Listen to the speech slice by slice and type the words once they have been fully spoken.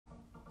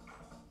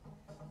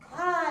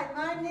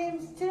My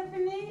name's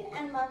Tiffany,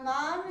 and my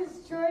mom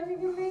is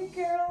joining me,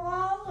 Carol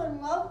Hall,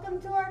 and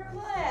welcome to our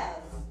class.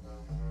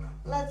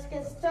 Let's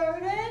get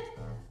started.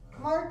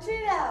 March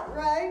it out,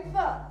 right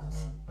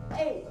foot.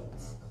 8,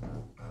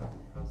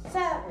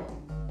 7,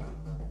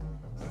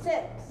 6,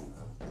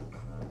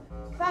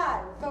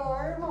 5,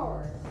 4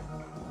 more.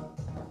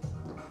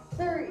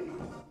 3,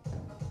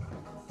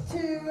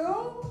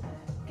 2,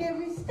 give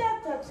me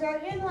step touch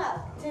right and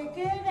left. Take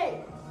it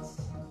 8,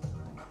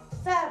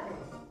 7,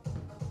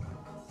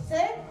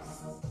 6,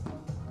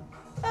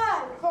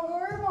 5,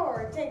 4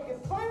 more. Take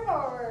it 4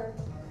 more.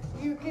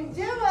 You can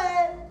do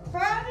it.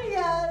 Proud of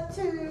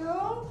you.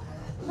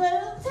 2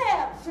 little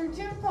taps for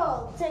your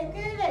pull. Take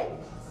it 8,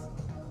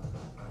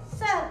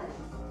 7,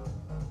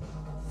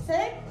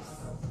 6,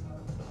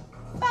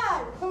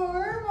 5,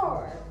 4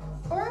 more.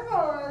 4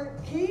 more.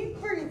 Keep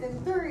breathing.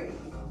 3,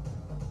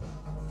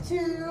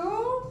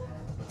 2,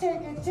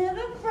 take it to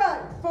the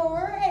front.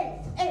 4, 8,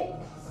 8,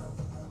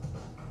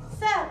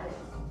 7,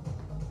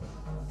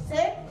 6,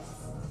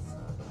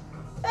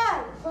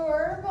 5,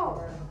 4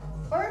 more.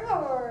 4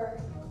 more.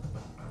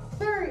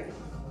 3.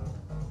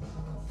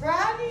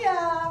 Proud of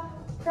ya.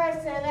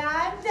 Press it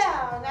on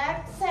down.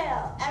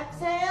 Exhale.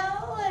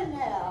 Exhale.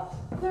 Inhale.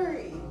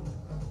 3,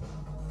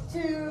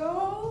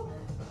 2.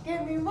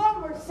 Give me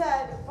one more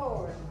side of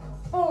 4.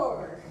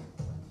 4,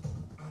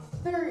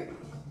 3,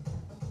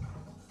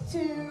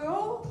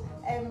 2.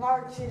 And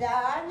march it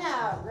on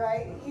out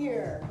right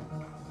here.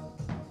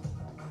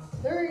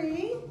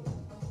 3,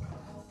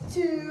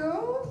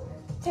 2.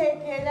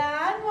 Take it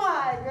on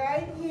wide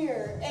right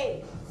here.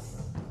 8,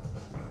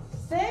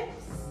 6,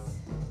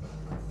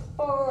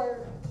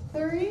 4,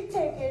 3.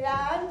 Take it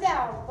on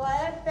down.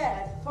 Flat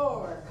back.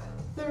 4,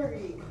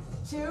 3,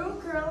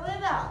 2. Curl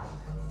it up.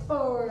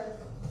 4,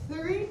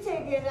 3.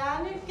 Take it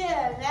on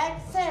again.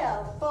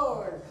 Exhale.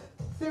 4,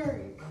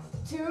 3,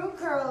 2.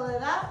 Curl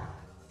it up.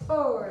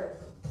 4,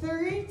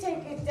 3.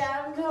 Take it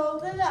down and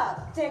hold it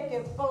up. Take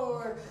it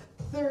 4,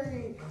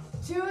 3,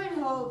 2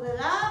 and hold it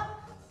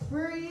up.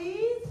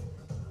 Breathe.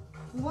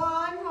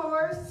 One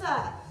more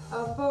set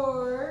of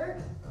 4.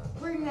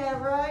 Bring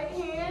that right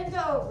hand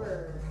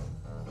over.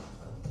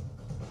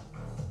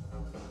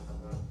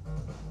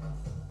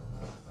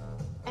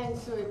 And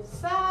switch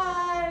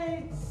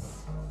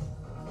sides.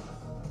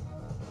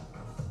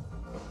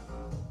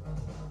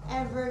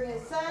 And bring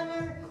it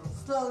center.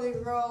 Slowly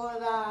roll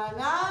it on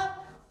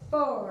up.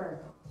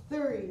 4,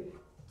 3,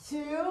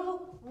 2,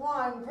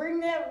 1. Bring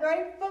that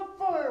right foot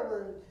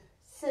forward.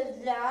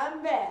 Sit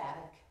down back.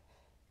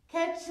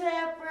 Catch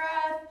that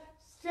breath,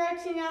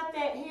 stretching out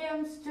that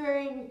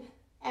hamstring,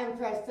 and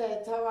press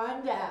that toe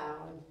on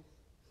down.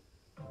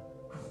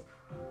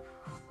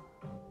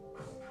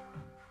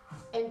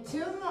 And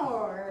 2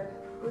 more.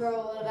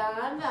 Roll it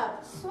on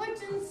up.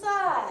 Switching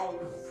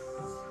sides.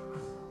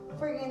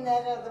 Bringing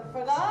that other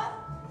foot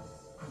up.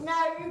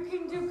 Now you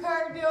can do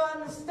cardio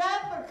on the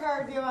step or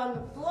cardio on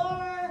the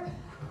floor.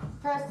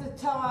 Press the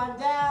toe on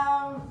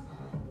down.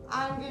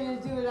 I'm going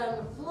to do it on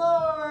the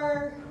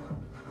floor.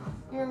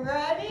 You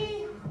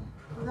ready?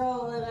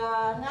 Roll it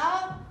on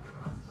up.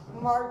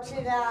 March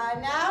it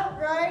on out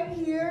right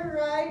here,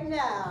 right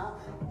now.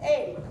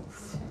 8,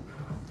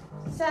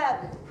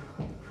 7,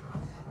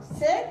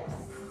 6,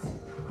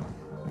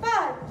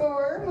 5,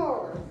 4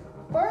 more.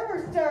 4,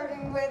 we're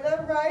starting with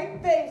a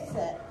right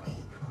basic.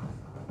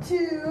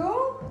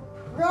 2,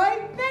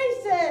 right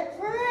basic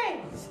for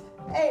 8.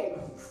 8,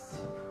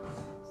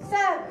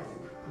 7,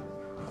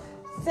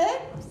 6,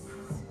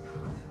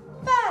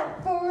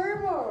 5, 4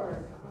 more.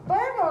 4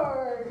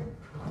 more.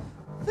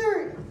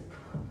 3,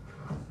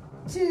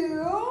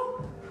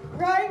 2,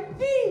 right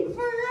feet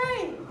for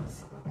 8.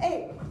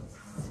 8,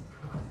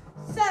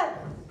 7,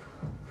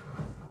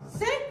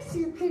 6,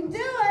 you can do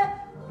it.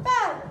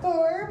 5,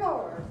 4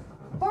 more.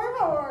 4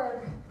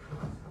 more.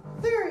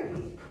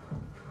 3,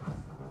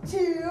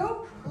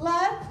 2,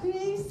 left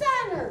knee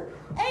center.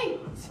 8,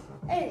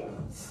 8,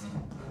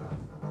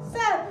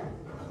 7,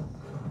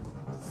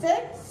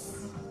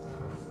 6,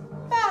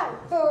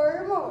 5,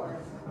 4 more.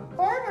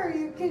 4 more,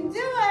 you can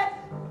do it.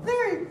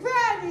 3,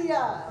 proud of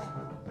ya.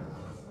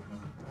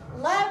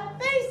 Left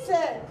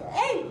basic.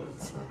 8,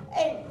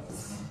 8,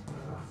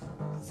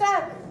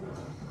 7,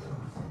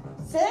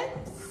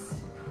 6,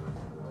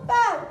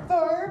 5,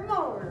 4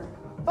 more.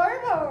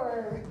 4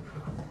 more.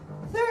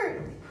 3,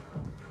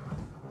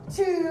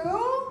 2,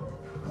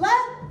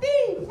 left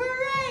feet for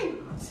 8.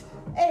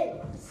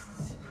 8,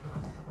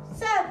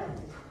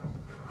 7,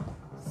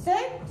 6,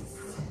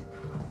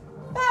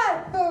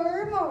 5,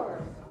 4 more.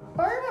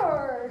 4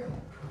 more.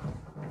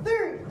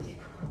 3,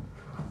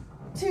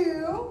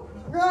 2,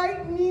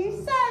 right knee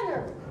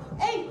center.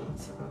 8,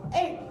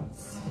 8,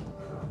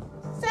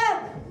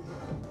 7,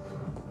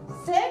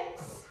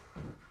 6,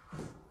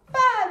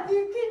 5.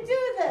 You can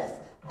do this.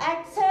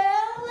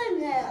 Exhale,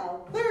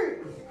 inhale. 3,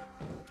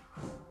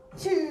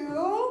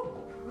 2,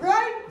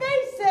 right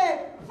basic.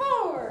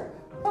 4,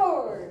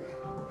 4,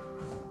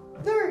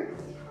 3,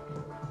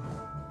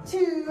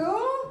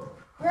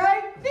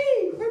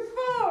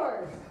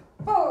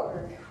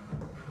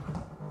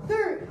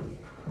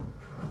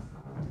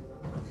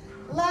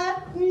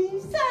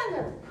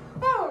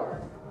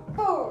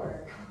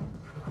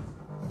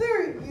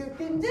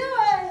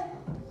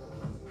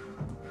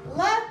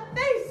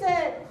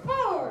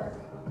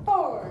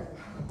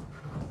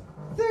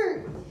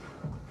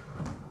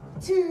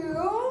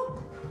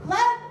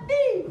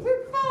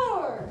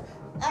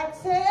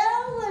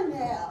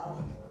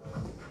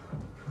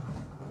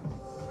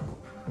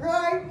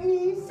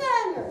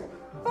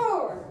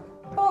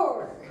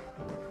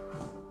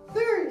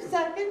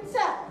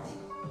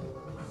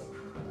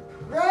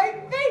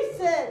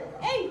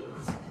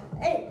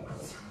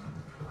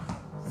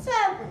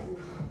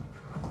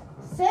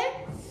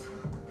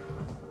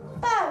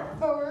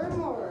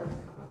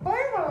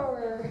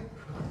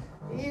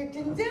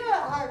 can do it.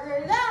 Harder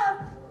it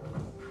up.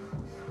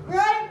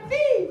 Right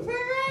feet for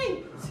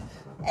 8.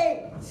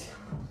 8,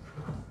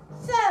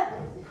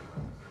 7,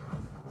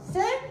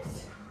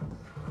 6,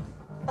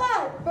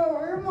 5.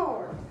 4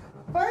 more.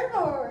 4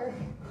 more.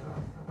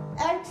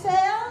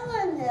 Exhale,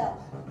 inhale.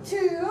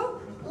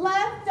 2,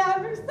 left,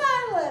 outer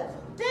thigh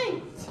lift.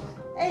 8,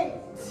 8,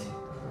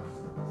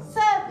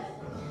 7,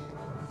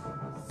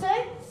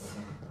 6,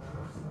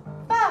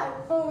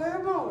 5.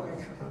 4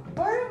 more.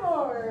 4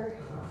 more.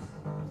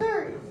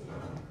 3,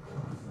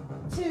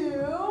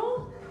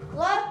 2,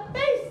 left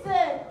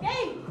basic.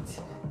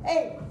 8,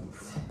 8,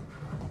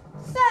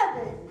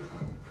 7,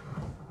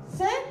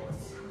 6,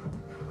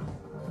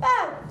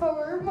 5.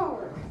 4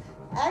 more.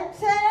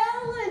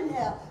 Exhale,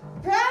 inhale.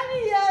 Proud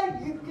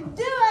of you. You can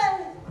do it.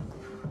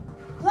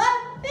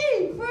 Left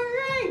feet for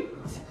 8,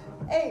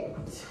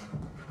 8,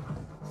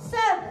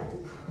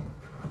 7,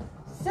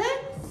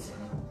 6,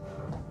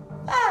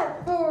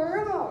 5.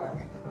 4 more.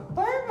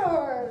 4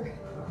 more.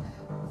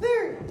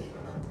 3,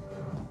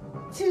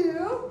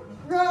 2,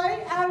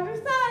 right outer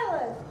thigh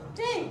lift.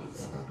 8,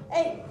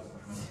 8,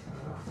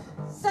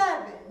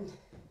 7,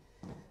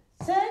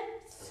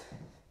 6,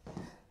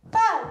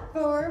 5.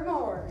 4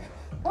 more.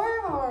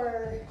 4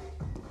 more.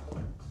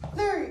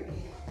 3,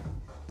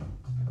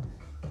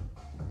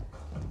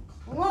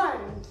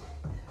 1.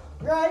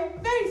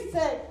 Right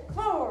basic.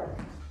 4,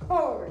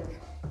 4,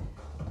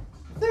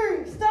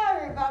 3.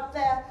 Sorry about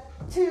that.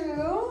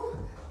 2.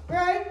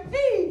 Right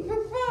feet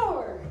for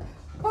 4,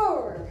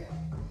 4,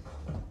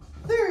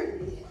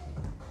 3,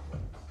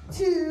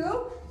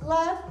 2.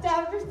 Left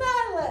outer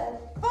thigh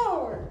lift.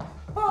 4,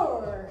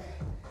 4.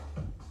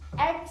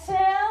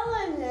 Exhale,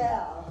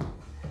 inhale.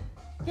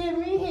 Give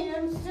me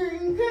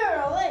hamstring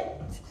curl.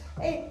 8,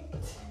 8,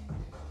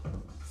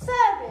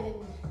 7,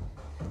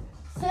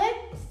 6,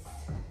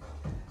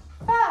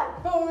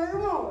 5. 4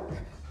 more.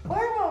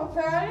 4 more.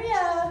 Proud of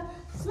ya.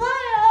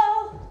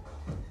 Smile.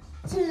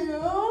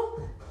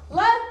 2.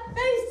 Left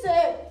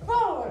basic.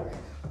 4,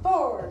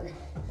 4,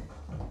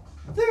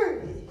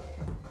 3,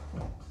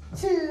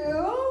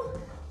 2.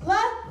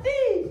 Left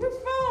feet for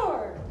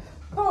 4,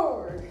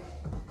 4,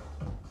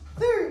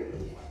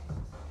 3,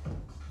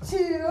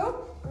 2.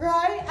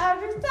 Right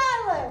outer thigh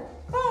lift.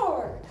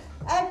 4.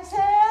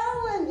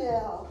 Exhale,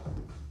 inhale.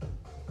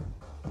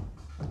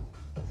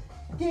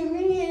 Give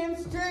me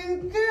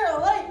hamstring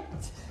curl.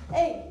 8,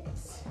 8,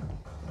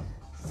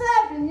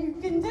 7. You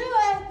can do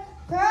it.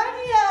 Proud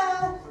of ya.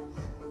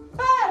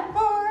 5.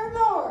 4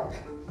 more.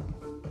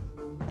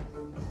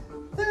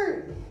 3,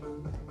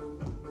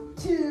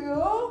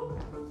 2.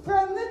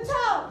 From the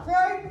top.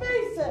 Right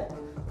basic.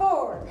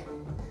 4,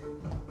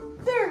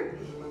 3,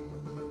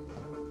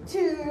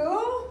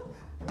 2.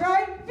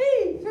 Right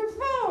feet for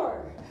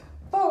 4,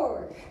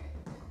 4,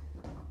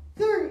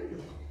 3,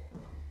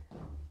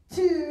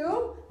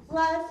 2.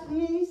 Left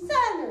knee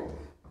center.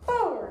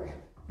 4,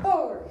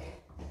 4,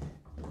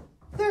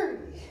 3,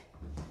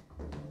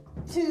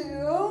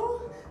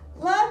 2.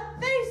 Left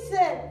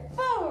basic.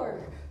 4,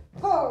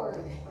 4,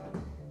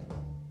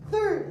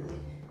 3,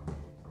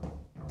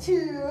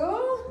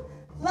 2.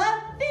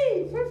 Left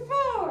feet for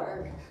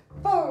 4,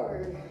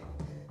 4,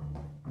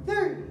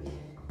 3,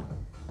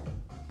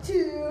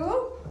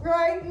 2.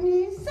 Right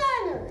knee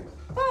center.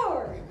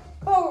 4,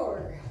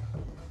 4.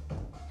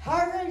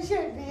 Heart rate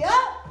should be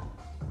up.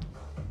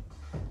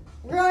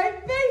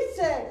 Right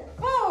basic.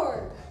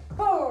 4,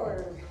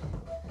 4,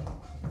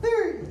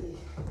 3,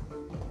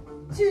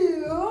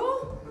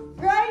 2.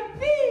 Right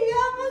feet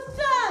almost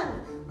done.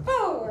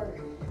 4,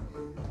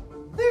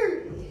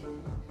 3,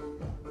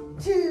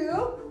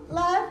 2.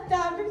 Left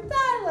outer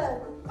thigh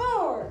lift.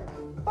 4,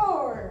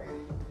 4.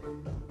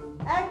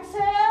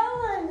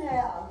 Exhale,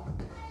 inhale.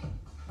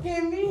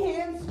 Give me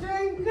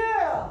hamstring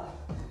curl.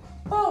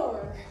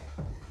 4,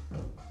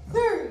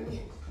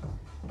 3,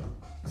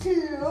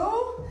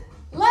 2.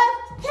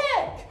 Left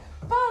kick.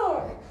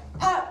 4.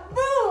 Up,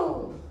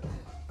 boom.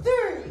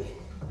 3,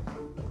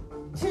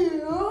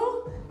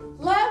 2.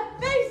 Left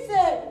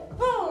basic.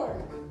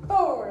 4,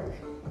 4,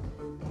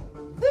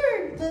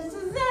 3. This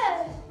is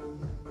it.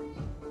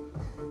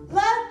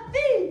 Left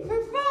feet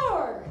for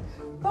 4,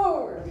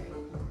 4,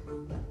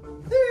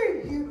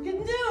 3. You can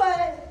do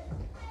it.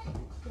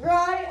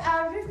 Right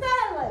outer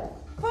thigh lift.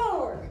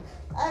 4.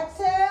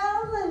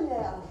 Exhale,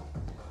 inhale.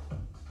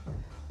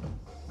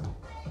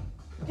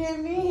 Give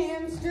me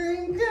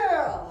hamstring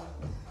curl.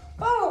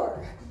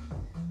 4,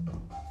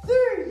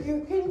 3.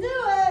 You can do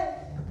it.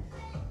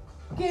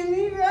 Give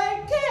me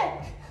right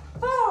kick.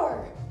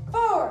 4,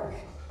 4,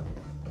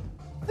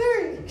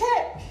 3.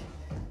 Kick.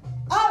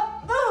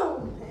 Up,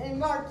 boom. And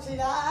march it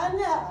on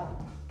out.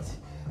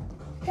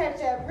 Catch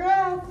that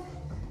breath.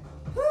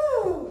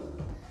 Whew.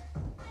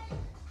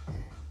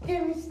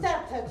 Give me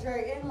step touch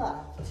right and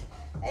left.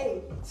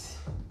 8,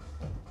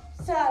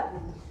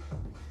 7,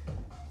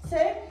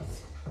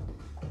 6,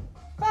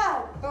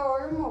 5.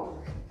 4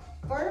 more.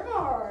 4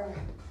 more.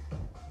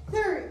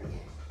 3,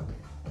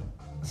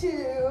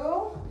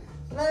 2.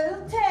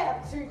 Little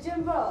taps, reach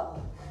and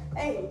pull.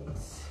 8.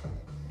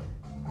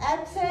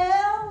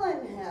 Exhale,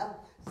 inhale.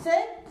 6,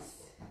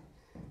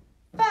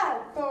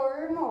 5,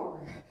 4 more,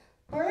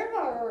 4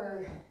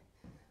 more,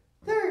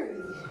 3,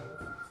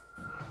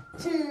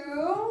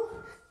 2,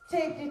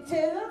 take it to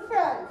the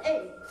front,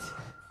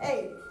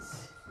 8,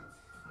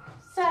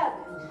 7,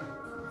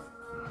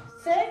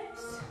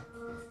 6,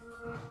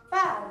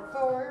 5,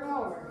 4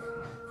 more,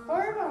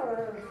 4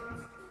 more.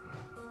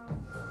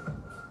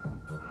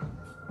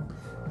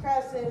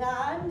 Press it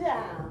on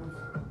down.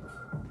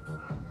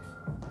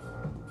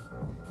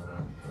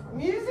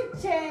 Music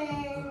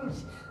change,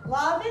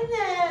 loving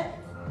it.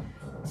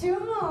 2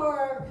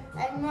 more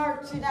and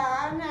march it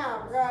on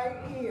out right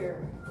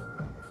here.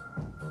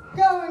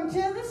 Going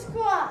to the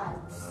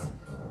squats.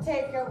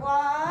 Take it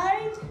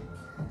wide.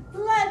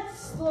 Let's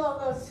slow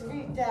those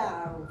feet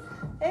down.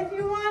 If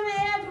you want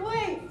to add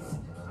weights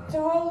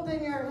to hold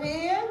in your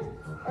hand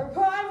or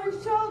put on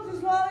your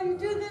shoulders while you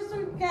do this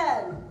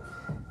again,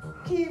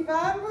 keep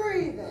on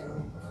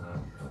breathing.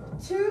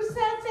 2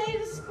 sets,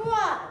 8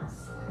 squats.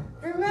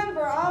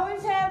 Remember,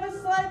 always have a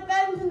slight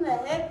bend in the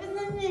hip and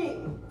the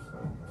knee.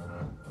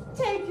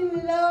 Taking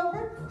it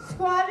over,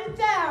 squat it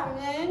down.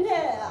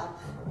 Inhale,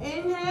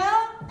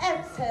 inhale,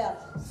 exhale.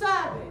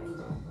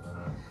 7,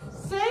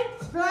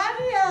 6,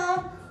 body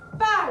up.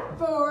 5,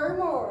 4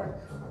 more.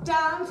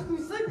 Down,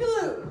 squeeze the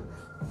glute.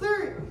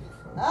 3,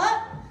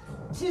 up,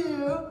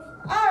 2.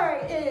 All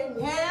right,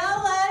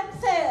 inhale,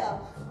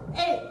 exhale.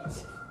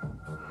 8,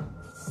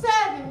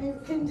 7, you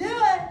can do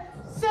it.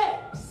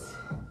 6,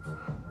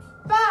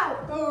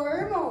 5,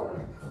 4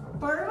 more,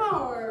 4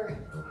 more.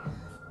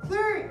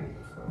 3,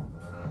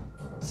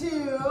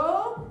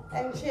 2,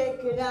 and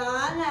shake it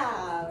on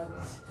out.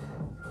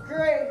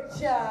 Great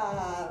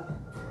job.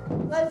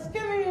 Let's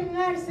give me a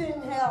nice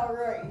inhale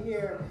right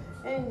here.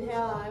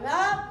 Inhale on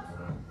up,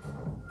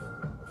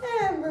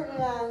 and bring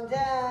it on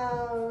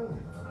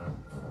down.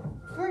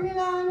 Bring it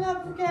on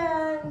up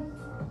again.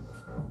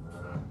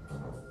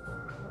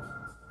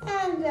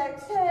 And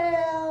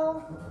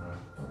exhale.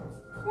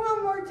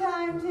 One more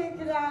time, take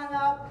it on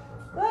up.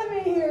 Let me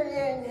hear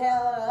you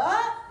inhale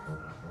up.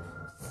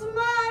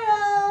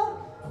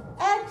 Smile.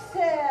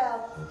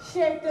 Exhale.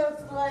 Shake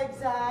those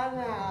legs on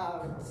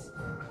out.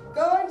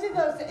 Go into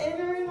those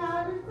inner and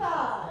outer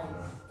thighs.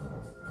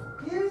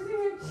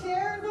 Using a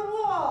chair or the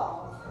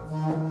wall.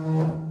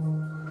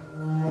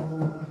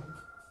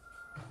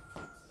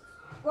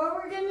 What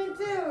we're going to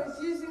do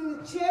is using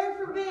the chair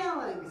for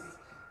balance.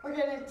 We're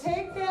going to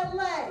take that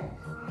leg,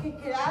 kick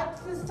it out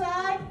to the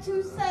side,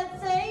 2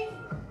 sets, 8,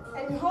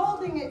 and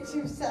holding it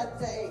 2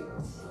 sets, 8.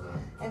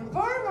 And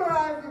 4 more,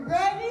 are you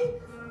ready?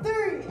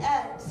 3,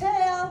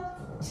 exhale,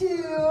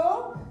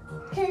 2,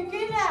 kick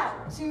it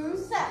out, 2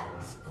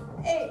 sets,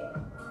 8,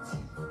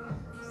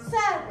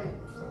 7,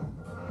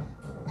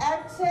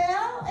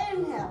 exhale,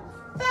 inhale,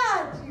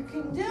 5, you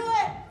can do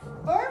it,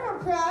 4 more,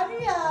 proud of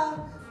ya,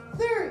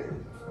 3,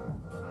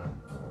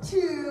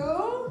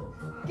 2,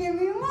 give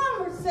me 1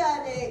 more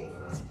set, 8,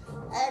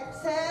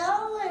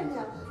 exhale,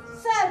 inhale,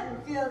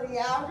 7, feel the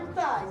outer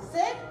thigh,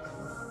 6,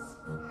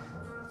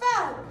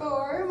 5,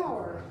 4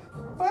 more,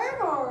 4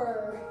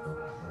 more,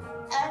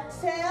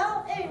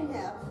 exhale,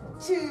 inhale,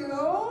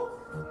 2,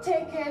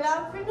 take it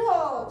up and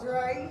hold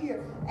right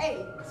here,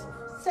 8,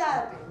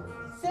 7,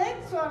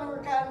 6, want to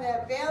work on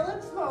that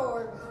balance,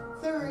 4,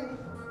 3,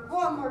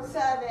 1 more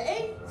set,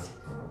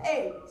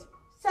 8,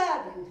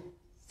 7,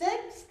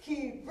 6,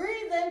 keep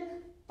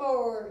breathing,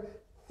 4,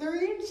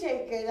 3,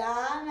 shake it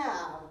on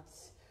out.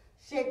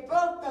 Shake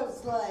both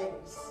those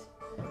legs.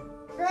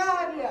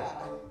 Proud ya.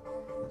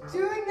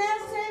 Doing that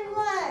same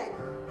leg.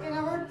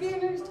 Gonna work the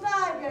inner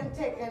thigh, gonna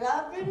take it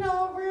up and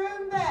over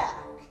and back.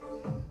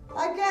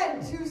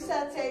 Again, 2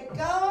 sets, 8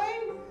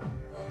 going.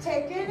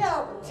 Take it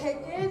over,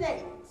 take it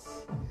 8.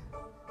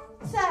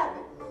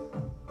 7,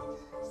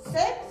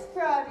 6,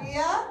 proud of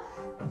ya.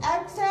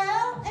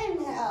 Exhale,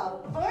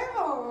 inhale, 4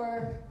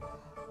 more.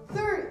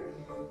 3,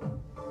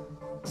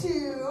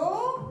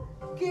 2,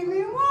 give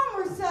me 1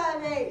 more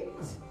set,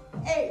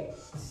 8,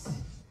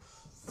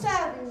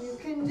 7, you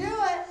can do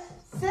it.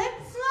 6,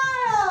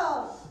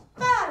 smile.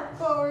 5,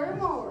 4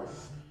 more,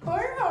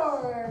 4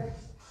 more.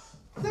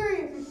 3,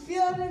 if you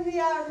feel it in the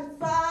outer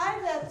thigh,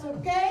 that's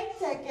okay.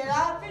 Take it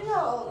up and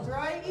hold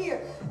right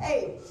here.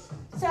 8,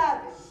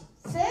 7,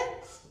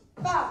 6,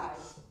 5,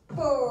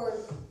 4,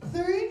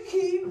 3,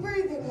 keep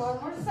breathing. 1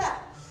 more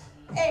set.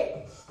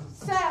 8,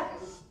 7,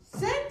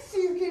 6,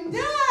 you can do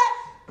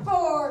it.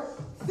 4,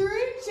 3,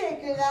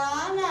 shake it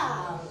on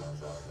out.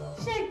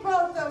 Shake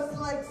both those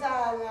legs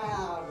on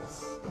out.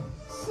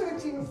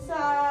 Switching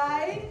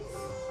sides.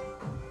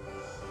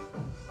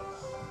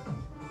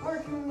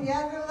 Working the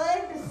other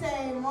leg the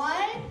same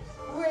way.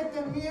 With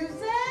the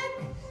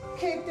music,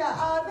 kick the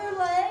other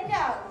leg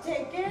out.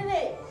 Take it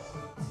 8,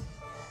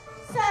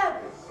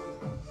 7,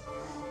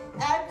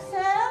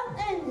 exhale,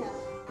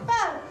 inhale,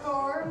 5,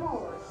 4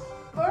 more,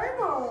 4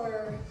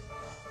 more,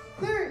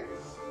 3,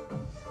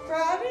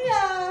 proud of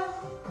ya.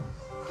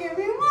 Give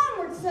me 1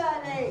 more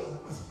set,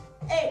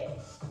 8,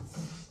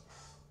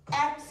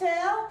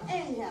 exhale,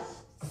 inhale,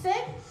 6,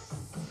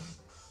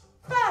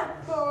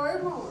 5,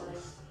 4 more,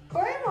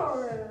 4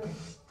 more.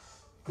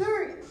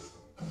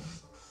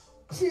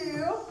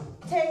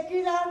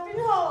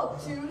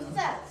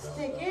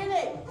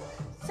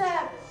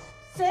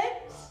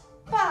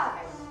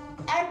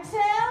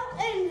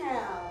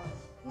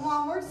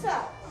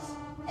 sets.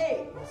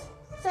 8,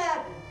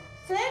 7,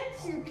 6,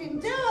 you can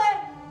do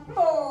it.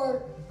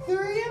 4,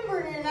 3, and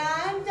bring it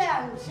on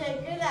down.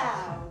 Shake it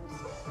out.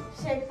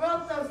 Shake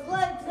both those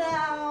legs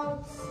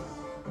out.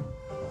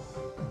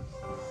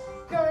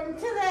 Going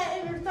to that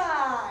inner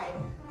thigh.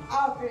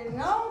 Up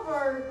and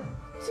over.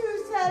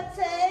 2 sets,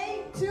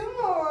 8, 2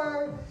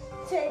 more.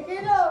 Take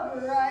it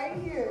over right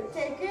here.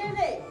 Take it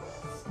 8,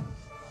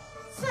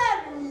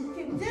 7, you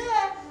can do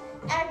it.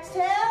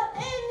 Exhale,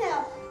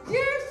 inhale.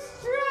 You're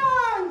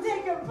strong.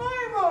 Take it 4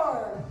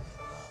 more.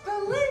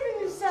 Believe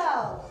in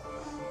yourself.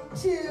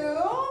 2,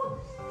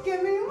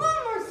 give me 1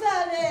 more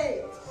set,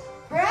 8.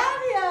 Proud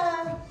of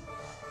ya.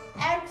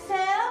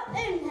 Exhale,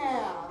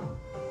 inhale.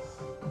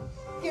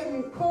 Give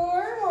me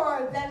 4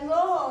 more, then we'll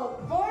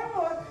hold. 4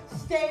 more.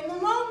 Stay in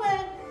the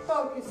moment.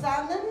 Focus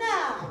on the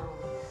now.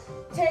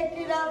 Take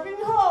it up and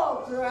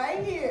hold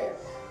right here.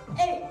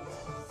 8,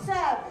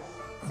 7,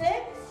 6,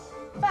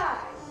 5,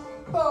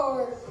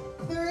 4,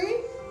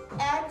 3.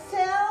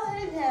 Exhale,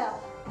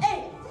 inhale.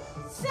 8,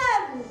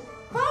 7.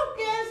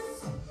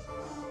 Focus.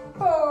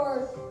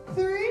 4,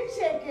 3.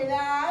 Shake it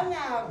on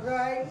out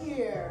right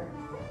here.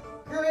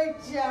 Great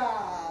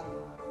job.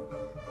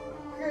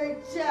 Great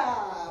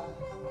job.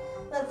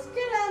 Let's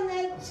get on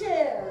that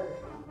chair.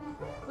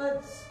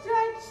 Let's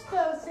stretch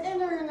those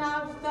inner and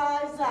outer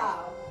thighs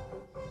out.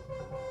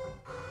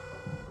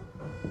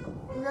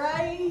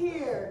 Right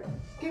here.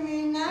 Give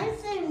me a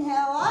nice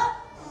inhale up.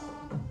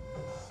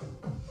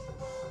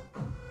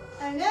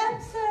 And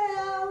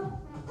exhale.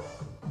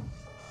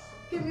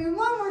 Give me 1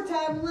 more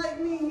time.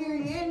 Let me hear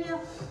you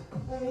inhale.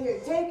 Let me hear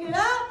you. Take it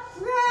up.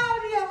 Proud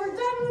of you. We're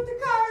done with the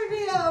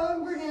cardio.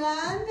 And bring it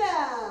on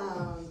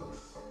down.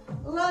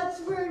 Let's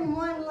bring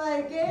one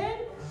leg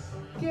in.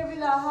 Give it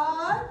a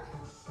hug.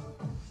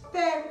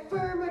 Back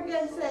firm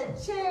against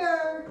that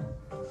chair.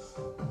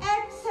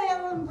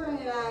 Exhale and bring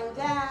it on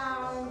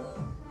down.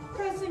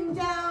 Pressing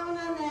down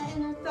on that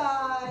inner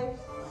thigh.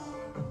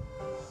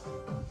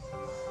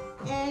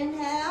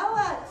 Inhale,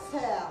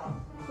 exhale.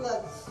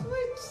 Let's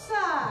switch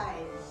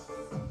sides.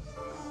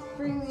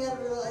 Bring the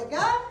other leg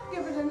up.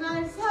 Give it a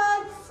nice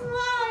hug.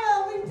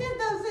 Smile. We did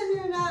those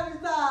inner and outer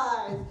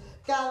thighs.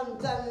 Got them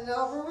done and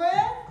over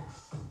with.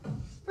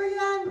 Bring it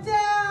on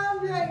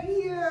down right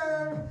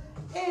here.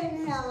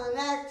 Inhale and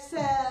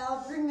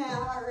exhale. Bring that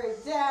heart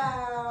rate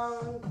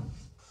down.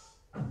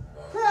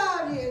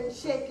 Proud of you and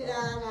shake it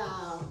on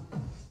out.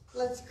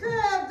 Let's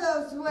grab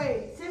those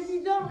weights. If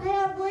you don't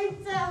have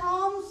weights at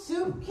home,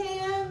 soup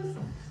cans,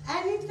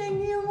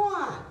 anything you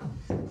want.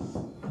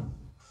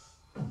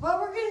 What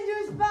we're going to do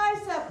is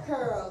bicep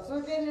curls.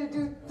 We're going to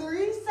do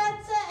 3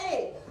 sets of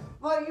 8.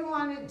 What you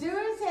want to do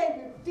is have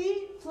your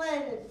feet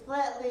planted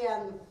flatly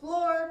on the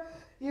floor,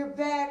 your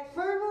back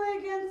firmly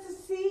against the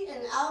seat,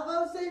 and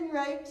elbows in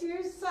right to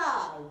your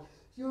side.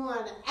 You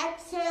want to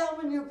exhale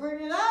when you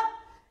bring it up,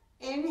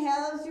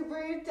 inhale as you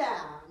bring it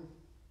down.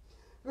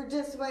 We're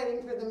just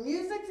waiting for the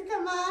music to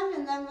come on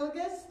and then we'll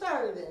get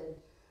started.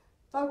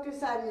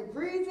 Focus on your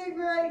breathing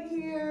right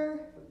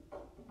here.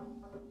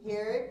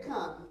 Here it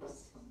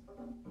comes.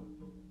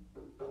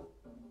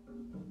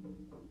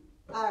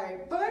 All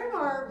right, 4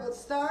 more. We'll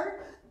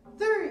start.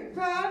 3,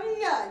 proud of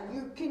ya.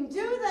 You can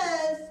do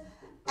this.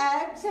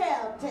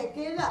 Exhale, take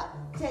it up.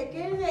 Take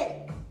it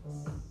 8.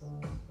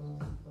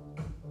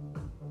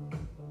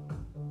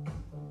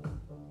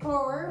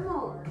 4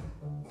 more.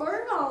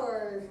 4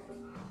 more.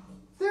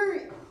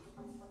 3,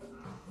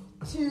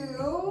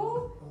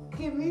 2,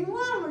 give me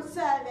 1 more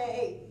set of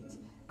 8.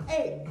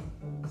 8.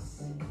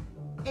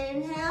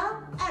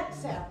 Inhale,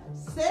 exhale.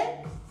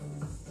 6,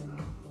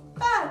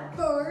 5,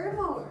 4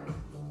 more.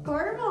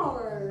 4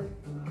 more.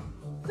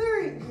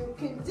 3, you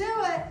can do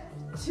it.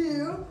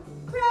 2,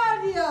 proud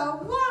of you.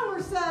 1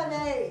 more set of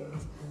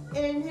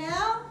 8.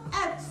 Inhale,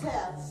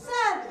 exhale.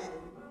 7,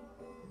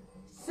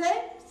 6,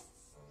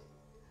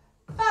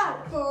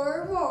 5,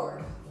 4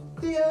 more.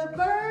 Feel it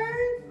burn.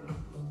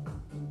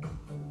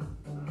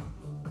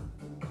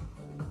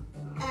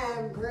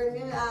 And bring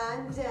it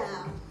on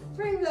down.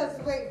 Bring those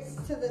weights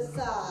to the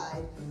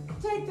side.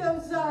 Take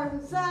those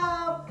arms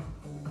out.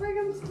 Bring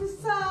them to the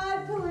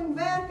side, pulling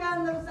back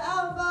on those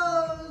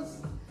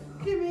elbows.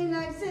 Give me a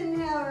nice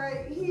inhale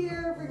right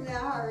here. Bring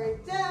that heart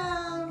rate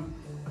down.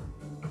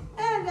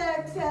 And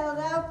exhale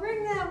out.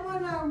 Bring that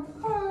one arm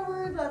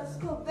forward. Let's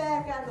pull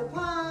back on the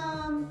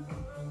palm.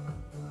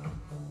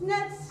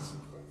 Next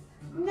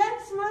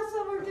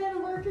muscle we're going to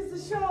work is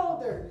the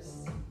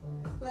shoulders.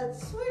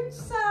 Let's switch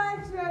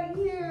sides right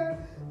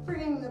here.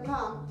 Bringing the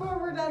palm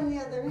forward on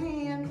the other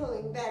hand,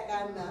 pulling back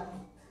on the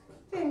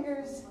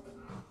fingers.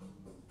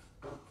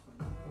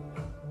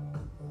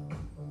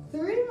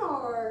 3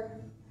 more.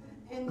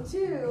 And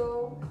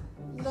 2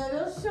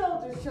 little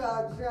shoulder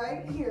shrugs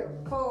right here.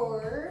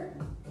 4,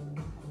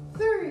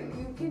 3,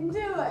 you can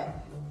do it.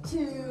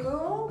 2,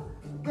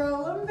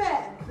 roll them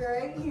back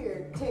right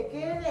here. Take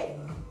it 8,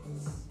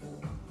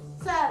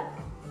 7,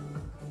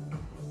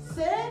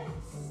 6,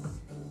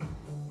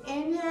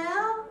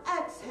 inhale,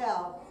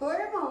 exhale.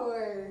 4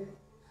 more.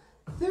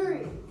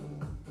 3,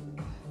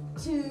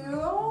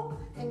 2,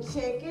 and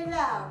shake it it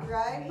out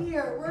right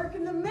here.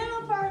 Working the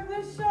middle part of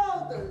the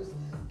shoulders.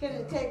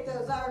 Gonna take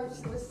those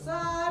arms to the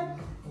side.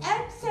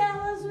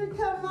 Exhale as we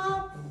come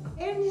up.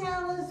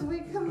 Inhale as we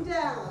come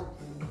down.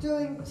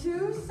 Doing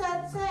 2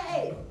 sets of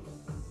 8.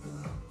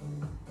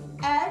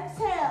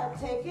 Exhale,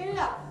 take it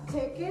up.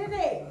 Take it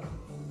 8.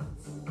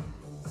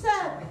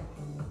 7.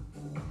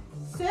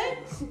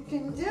 6, you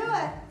can do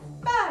it.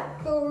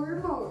 5,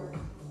 4 more.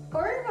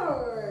 4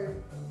 more.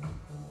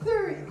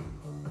 3.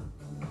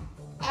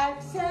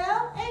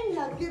 Exhale,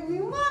 inhale. Give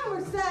me 1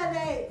 more set.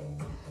 8.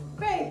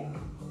 8.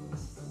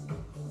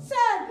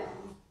 7.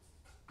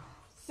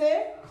 6.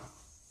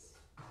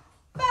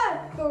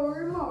 5,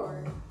 4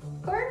 more.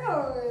 4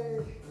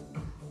 more.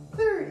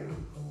 3.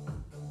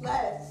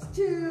 Let's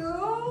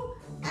 2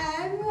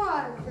 and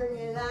 1. Bring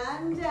it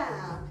on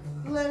down.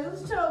 Little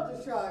shoulder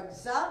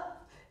shrugs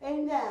up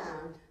and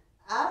down.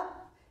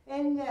 Up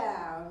and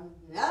down.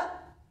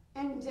 Up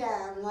and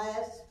down.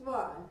 Last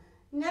one.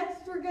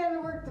 Next, we're going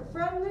to work the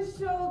front of the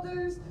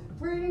shoulders,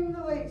 bringing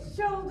the weight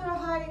shoulder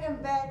height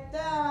and back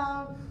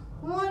down,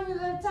 one at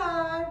a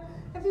time.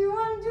 If you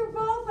want to do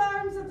both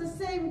arms at the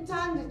same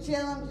time to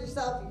challenge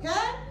yourself, you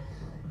can.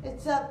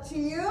 It's up to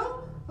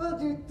you. We'll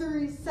do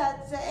 3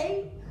 sets of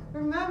 8.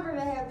 Remember to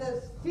have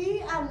those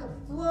feet on the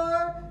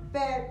floor,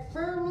 back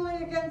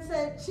firmly against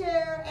that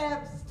chair,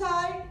 abs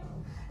tight.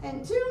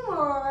 And 2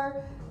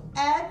 more.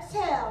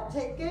 Exhale,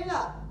 take it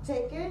up,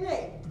 take it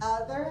 8.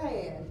 Other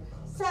hand.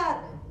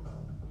 7.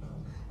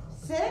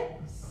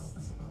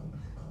 6,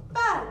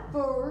 5,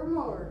 4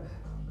 more.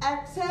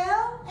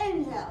 Exhale,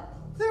 inhale.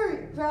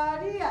 3,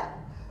 body up.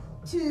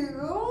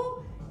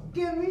 2,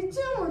 give me 2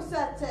 more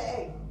sets of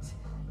 8.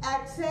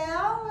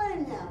 Exhale,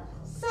 inhale.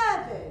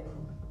 7.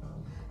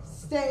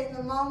 Stay in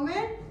the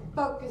moment.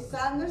 Focus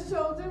on the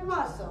shoulder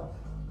muscle.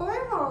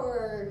 4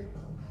 more.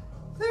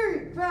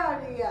 3,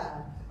 body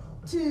up.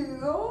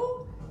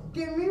 2,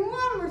 give me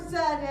 1 more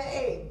set of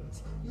 8.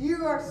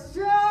 You are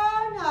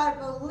strong. I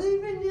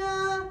believe in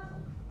you.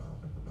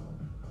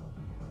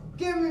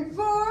 Give me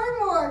 4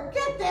 more.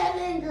 Get that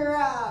anger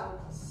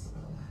out.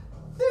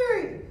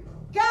 3.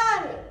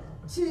 Got it.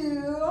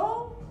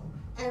 2.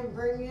 And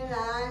bring it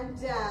on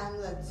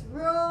down. Let's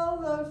roll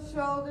those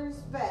shoulders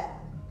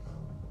back.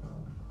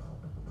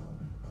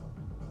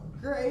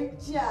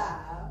 Great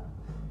job.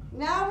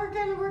 Now we're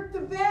going to work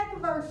the back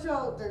of our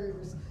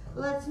shoulders.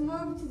 Let's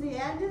move to the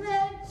end of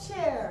that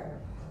chair.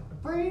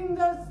 Bring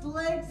those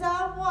legs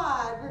out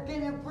wide. We're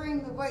going to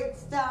bring the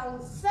weights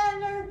down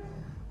center.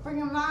 Bring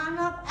them on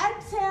up.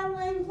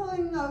 Exhaling,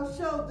 pulling those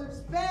shoulders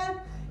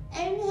back.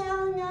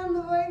 Inhaling on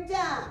the way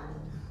down.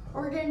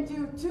 We're going to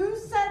do 2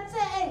 sets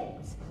of 8.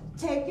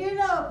 Take it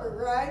over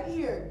right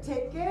here.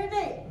 Take it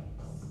 8.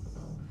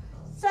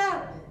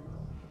 7.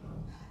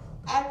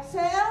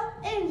 Exhale,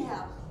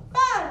 inhale.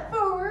 5,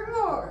 4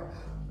 more.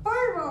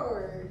 4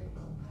 more.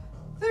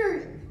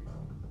 3.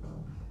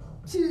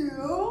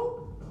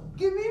 2.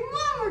 Give me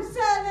 1 more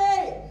set of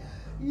 8.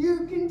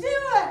 You can do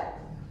it.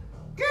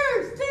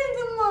 Go, stay in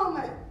the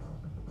moment.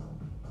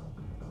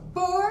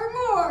 4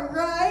 more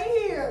right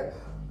here.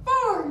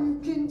 4, you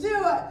can do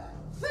it.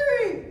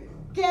 3,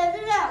 get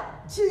it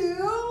out.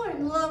 2,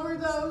 and lower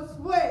those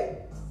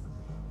weights.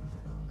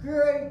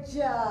 Great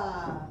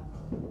job.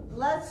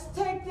 Let's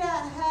take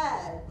that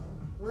head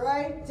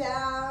right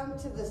down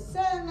to the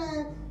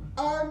center.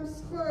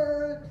 Arms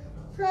forward,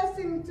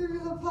 pressing through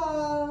the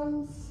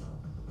palms.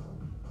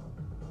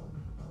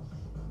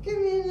 Give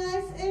me a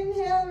nice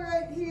inhale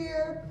right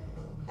here.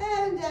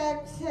 And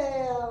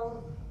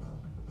exhale.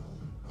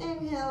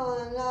 Inhale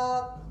on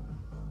up.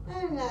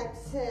 And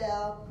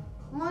exhale.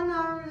 1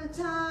 arm at a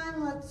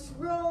time. Let's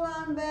roll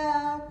on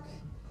back.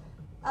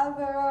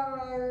 Other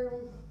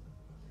arm.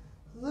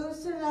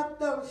 Loosen up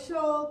those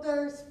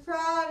shoulders.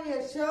 Proud of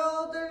you.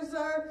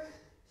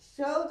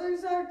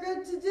 Shoulders are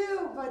good to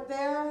do, but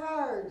they're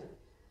hard.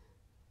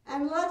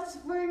 And let's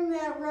bring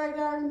that right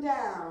arm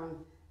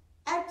down.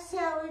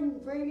 Exhaling,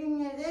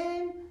 bringing it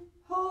in,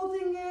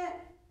 holding it.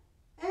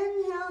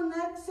 Inhale and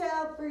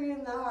exhale,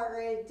 bringing the heart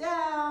rate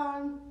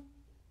down.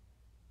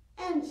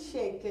 And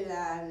shake it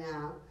on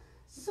now.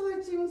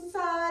 Switching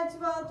sides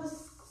while the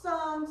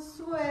song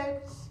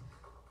switch.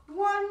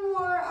 1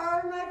 more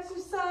arm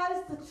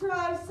exercise, the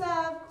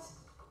triceps.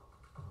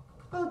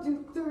 We'll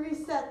do 3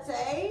 sets of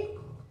 8.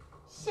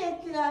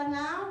 Shake it on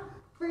now.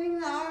 Bring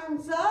the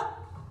arms up,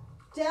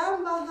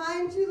 down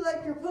behind you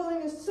like you're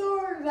pulling a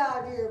sword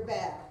out of your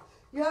back.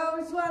 You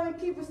always want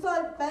to keep a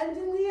slight bend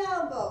in the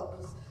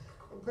elbows.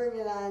 Bring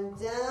it on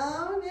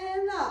down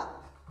and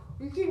up.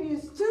 You can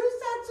use 2 sets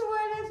of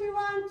weight if you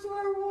want to,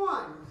 or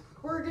 1.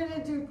 We're going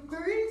to do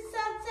 3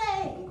 sets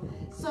of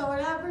 8. So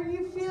whatever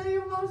you feel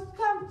you're most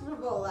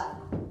comfortable at.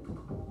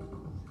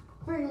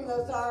 Bring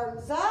those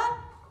arms up.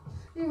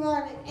 You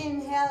want to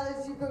inhale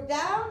as you go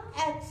down,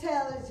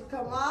 exhale as you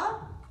come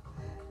up.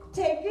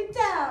 Take it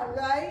down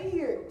right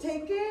here.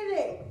 Take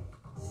it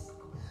 8,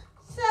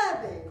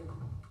 7.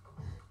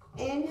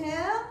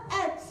 Inhale,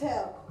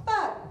 exhale.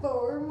 5,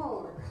 4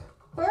 more.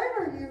 4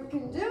 more, you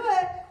can do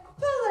it.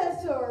 Pull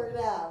that sword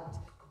out.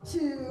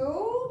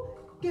 2,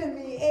 Give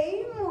me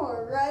 8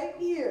 more right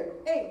here.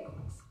 8,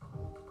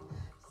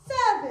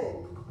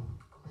 7.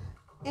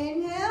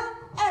 Inhale,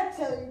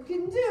 exhale. You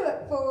can do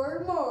it.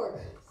 4 more.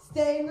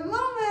 Stay in the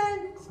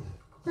moment.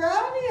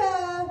 Proud of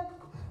ya.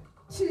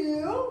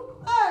 2. All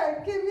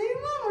right, give me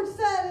one more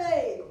set.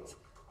 8,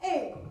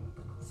 8,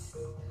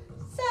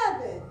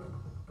 7.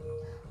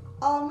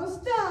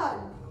 Almost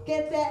done.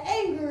 Get that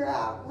anger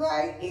out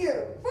right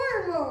here.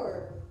 4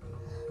 more.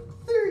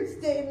 3.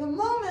 Stay in the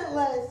moment.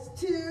 Last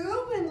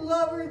 2 and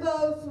lower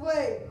those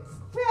weights.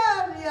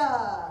 Proud of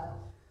ya.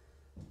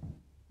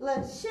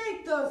 Let's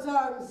shake those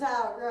arms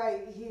out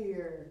right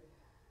here.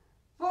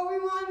 What we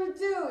want to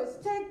do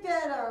is take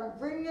that arm,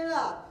 bring it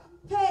up.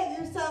 Pat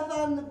yourself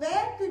on the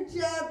back. Good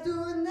job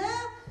doing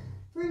that.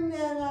 Bring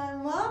that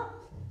arm up.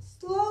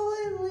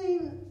 Slowly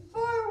lean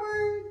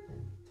forward.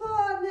 Pull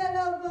on that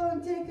elbow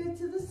and take it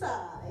to the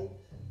side.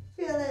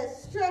 Feel that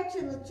stretch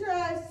in the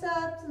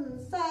triceps and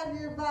the side of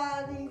your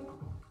body.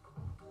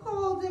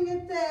 Holding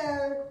it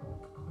there.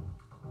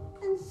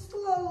 And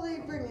slowly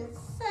bring it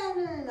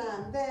center and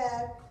on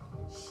back.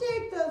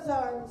 Shake those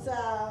arms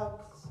out.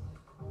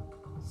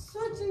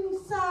 Switching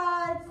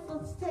sides.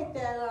 Let's take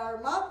that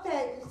arm up.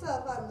 Pat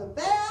yourself on the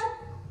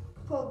back.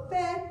 Pull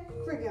back.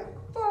 Bring it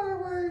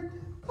forward.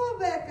 Pull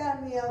back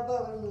on the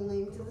elbow and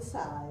lean to the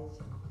side.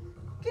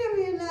 Give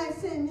me a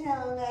nice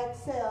inhale and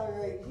exhale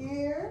right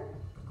here.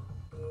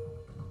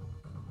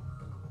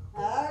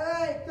 All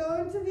right,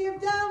 going to the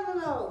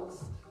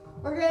abdominals.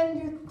 We're going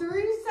to do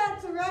 3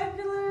 sets of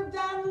regular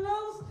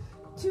abdominals,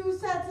 2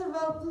 sets of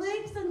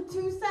obliques, and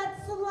 2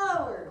 sets to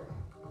lower.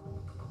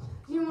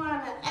 You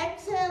want to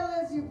exhale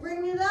as you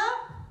bring it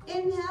up,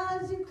 inhale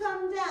as you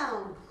come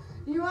down.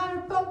 You want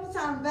to focus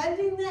on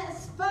bending that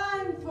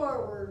spine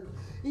forward.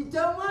 You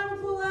don't want to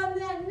pull on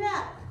that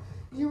neck.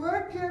 You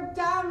work your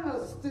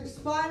abdominals through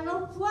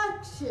spinal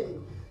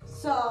flexion.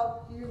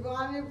 So you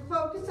want to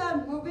focus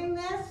on moving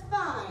that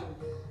spine.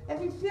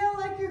 If you feel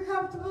like you're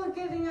comfortable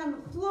getting on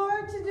the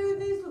floor to do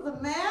these with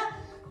a mat,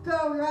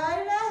 go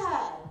right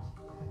ahead.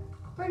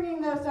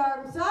 Bringing those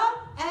arms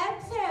up,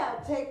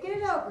 exhale, take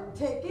it over,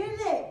 take it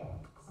 8,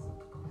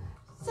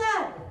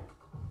 7,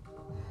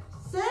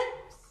 6,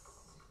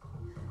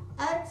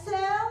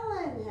 exhale,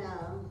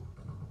 inhale.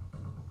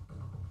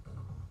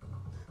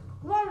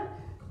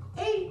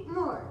 8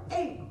 more,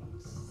 8,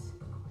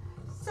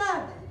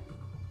 7,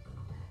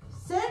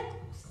 6,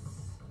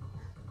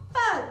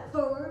 5,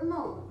 4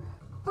 more.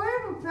 4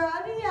 more,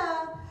 proud of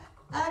ya.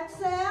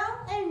 Exhale,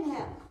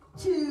 inhale.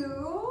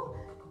 2,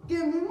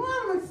 give me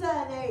one more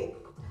set, 8.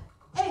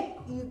 8,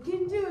 you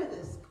can do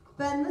this.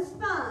 Bend the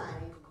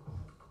spine.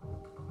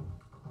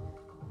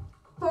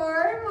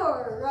 4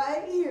 more,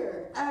 right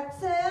here.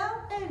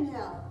 Exhale,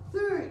 inhale.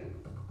 3,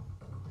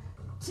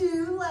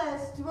 2,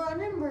 last one,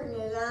 and bring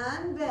it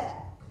on back.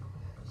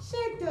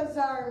 Shake those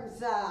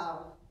arms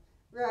out,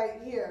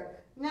 right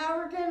here. Now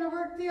we're going to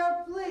work the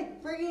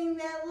oblique, bringing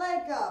that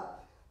leg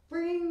up,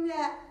 bringing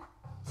that,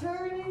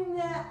 turning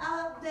that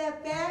out,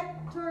 that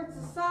back towards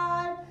the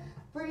side,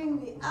 bringing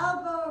the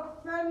elbow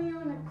in front of you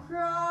and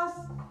across.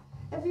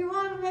 If you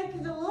want to make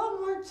it a little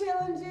more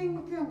challenging,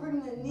 you can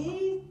bring the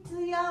knee to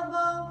the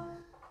elbow,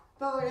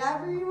 but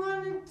whatever you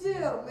want to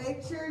do,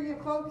 make sure you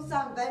focus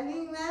on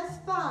bending that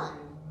spine.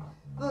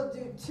 We'll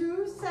do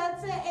 2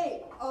 sets of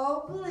 8,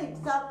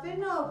 obliques up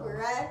and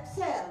over,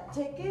 exhale,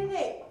 take it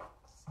 8.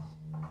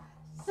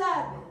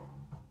 7,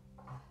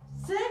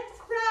 6,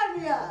 proud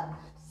of ya.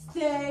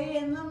 Stay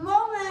in the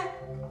moment.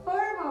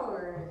 4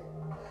 more.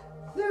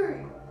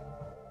 3,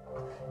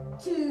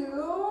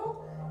 2,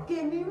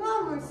 give me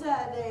one more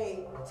set.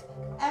 8.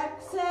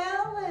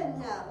 Exhale,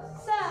 inhale.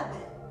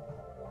 7,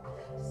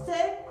 6,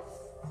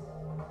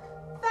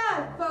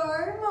 5,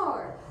 4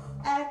 more.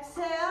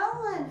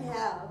 Exhale,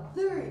 inhale.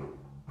 3.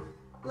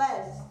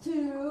 Last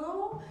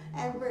 2,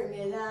 and bring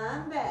it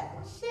on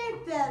back.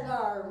 Shake that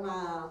arm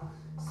out.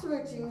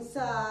 Switching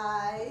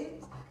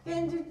sides.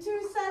 Gonna do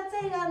 2 sets,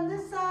 8 on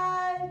this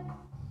side.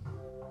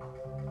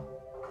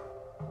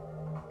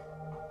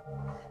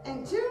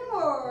 And 2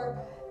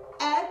 more.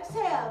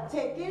 Exhale,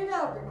 take it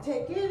over,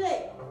 take it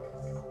 8.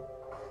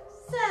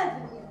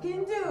 7, you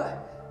can do it.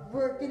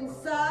 Work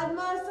inside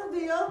muscle,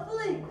 the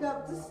oblique,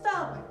 up the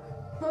stomach.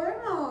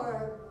 4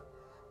 more.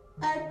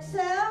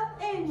 Exhale,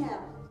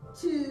 inhale.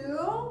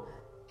 2,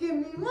 give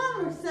me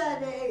one more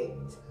set, 8.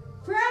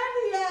 Proud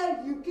of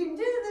ya, you can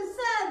do the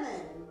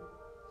 7,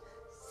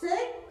 6,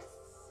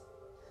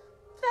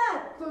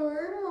 5,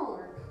 4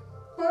 more,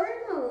 4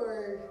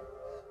 more,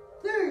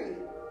 3,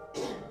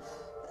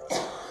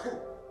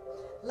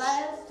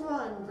 last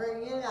one,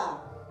 bring it up,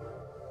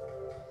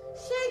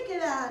 shake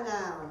it on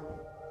out,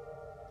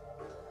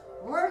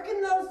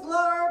 working those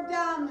lower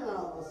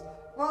abdominals.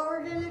 What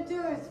we're going to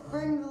do is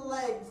bring the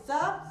legs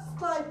up,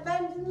 slight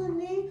bend in the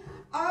knee,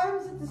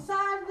 arms at the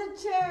side of the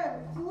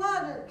chair, and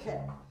flutter kick.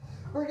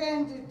 We're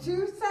going to do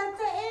 2 sets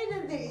of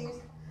 8 of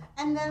these,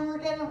 and then we're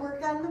going to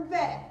work on the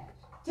back.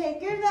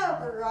 Take it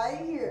over right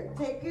here.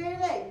 Take it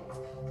 8,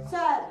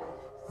 7,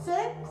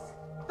 6,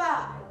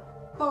 5,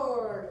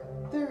 4,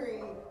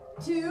 3,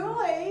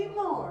 2, 8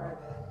 more.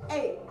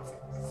 8,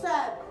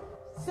 7,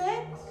 6,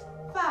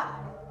 5,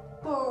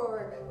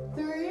 4,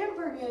 3, and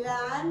bring it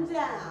on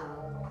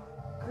down.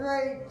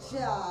 Great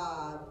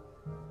job.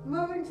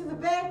 Moving to the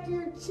back of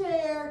your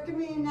chair. Give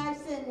me a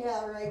nice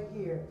inhale right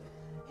here.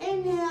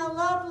 Inhale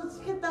up. Let's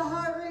get the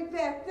heart rate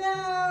back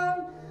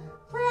down.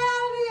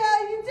 Proud of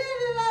you. You did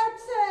it.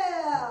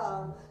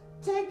 Exhale.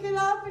 Take it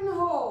up and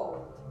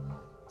hold.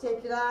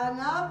 Take it on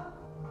up.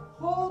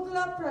 Hold it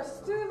up.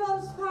 Press through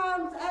those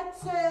palms.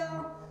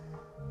 Exhale.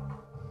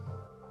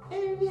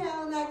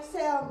 Inhale and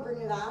exhale and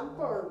bring it on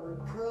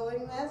forward.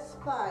 Curling that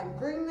spine.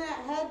 Bring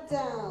that head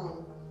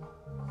down.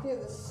 Feel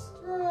the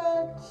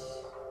stretch.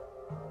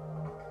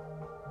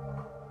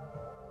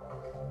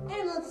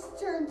 And let's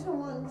turn to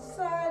one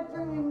side,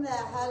 bringing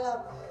that head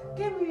up.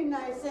 Give me a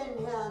nice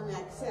inhale and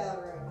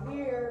exhale right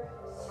here.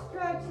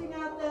 Stretching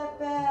out that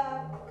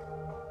back.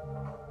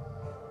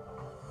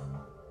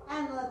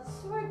 And let's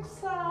switch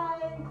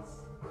sides.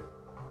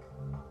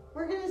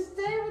 We're going to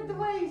stay with the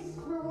waist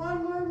for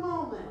one more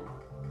moment.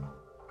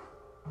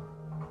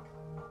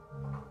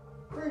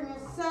 Bring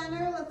it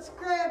center. Let's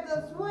grab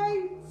those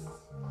weights.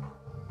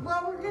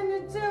 What we're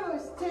going to do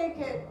is take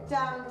it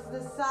down to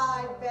the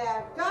side,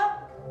 back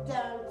up.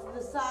 Down to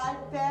the side,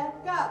 back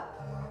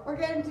up. We're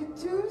going to do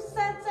 2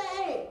 sets of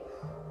 8.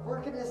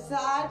 Working the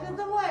side of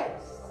the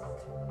waist.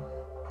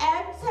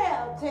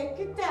 Exhale, take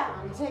it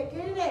down. Take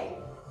it 8,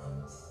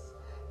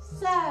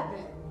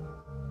 7,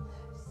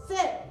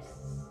 6,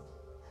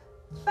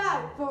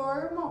 5,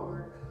 4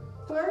 more.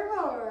 4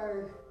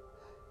 more.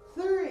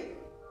 3,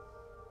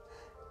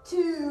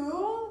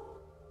 2,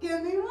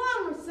 give me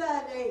one more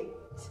set. 8,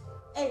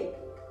 8,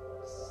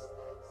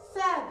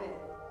 7,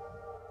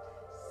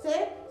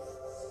 6,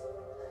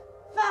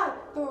 5,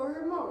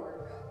 4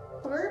 more.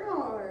 4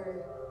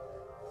 more.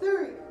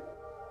 3,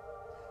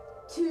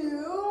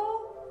 2,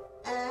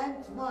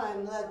 and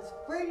 1. Let's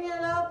bring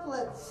it up.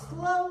 Let's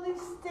slowly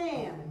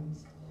stand.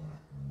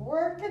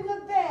 Work in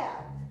the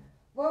back.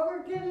 What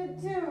we're going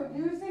to do,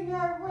 using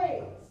our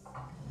weights,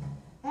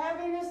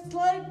 having a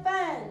slight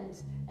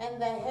bend in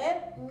the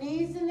hip,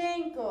 knees, and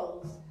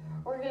ankles.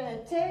 We're going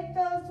to take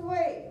those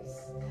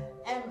weights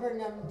and bring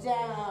them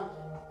down.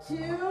 2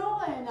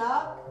 and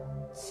up,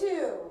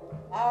 2.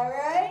 All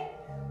right?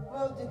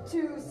 We'll do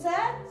 2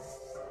 sets.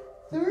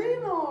 3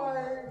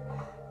 more.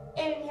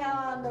 Inhale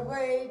on the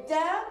way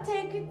down.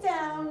 Take it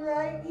down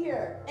right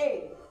here.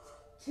 8,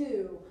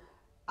 2,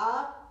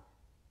 up,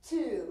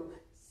 2,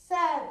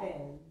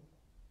 7,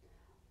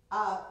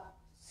 up,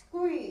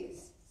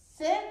 squeeze.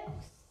 6,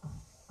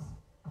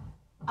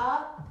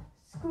 up,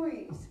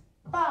 squeeze.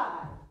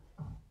 5,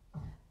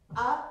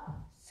 up,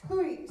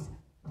 squeeze.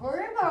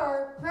 4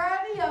 more.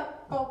 Ready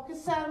up.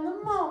 Focus on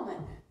the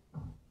moment.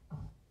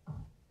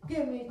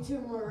 Give me 2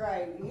 more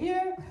right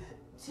here.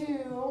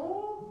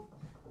 2,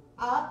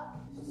 up,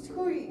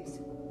 squeeze.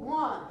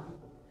 1.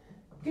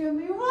 Give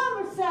me 1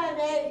 more set.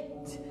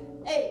 8,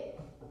 8.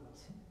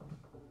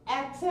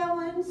 Exhale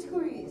and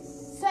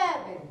squeeze.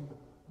 7.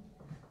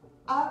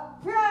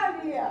 Up, proud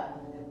of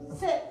you.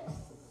 6.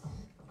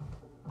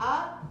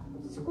 Up,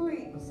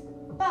 squeeze.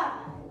 5.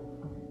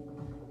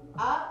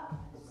 Up,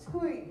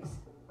 squeeze.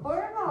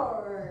 4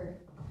 more.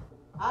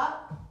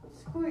 Up,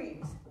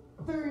 squeeze.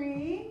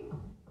 3.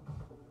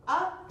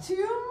 Up,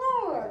 2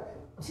 more.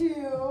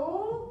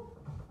 2.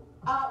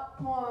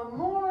 Up, 1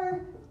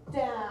 more.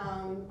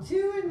 Down.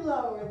 2 and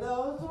lower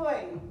those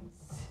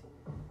weights.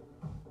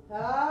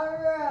 All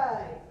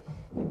right.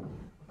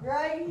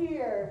 Right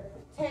here.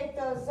 Take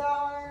those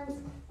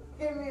arms.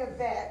 Give me a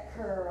back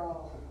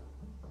curl.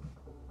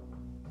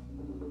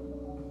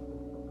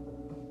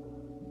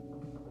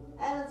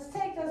 And let's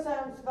take those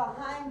arms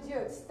behind you,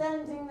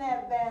 extending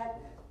that back.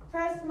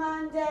 Press them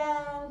on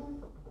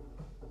down.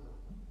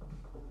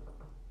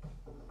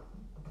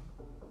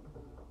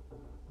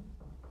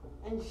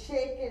 And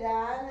shake it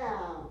on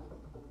out.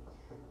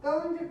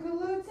 Go into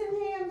glutes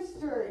and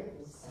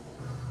hamstrings.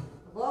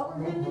 What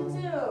we're going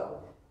to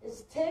do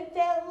is take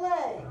that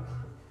leg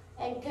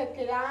and kick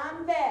it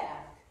on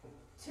back.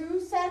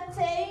 2 sets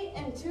 8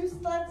 and 2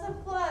 sets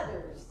of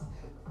flutters.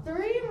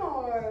 3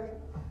 more.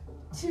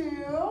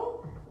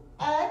 2.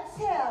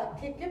 Exhale.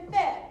 Kick it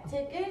back.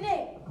 Take it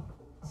 8.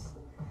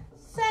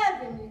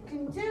 7. You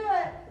can do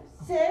it.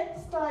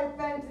 6. Slight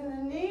bend in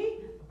the knee.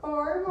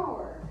 4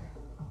 more.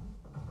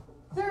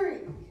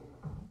 3.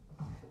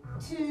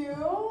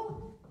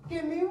 2.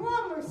 Give me 1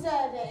 more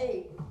set of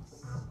 8.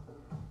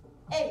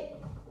 8.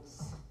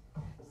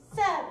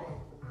 7.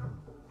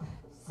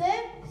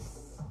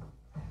 6.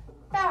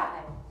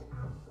 5.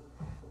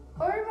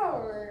 4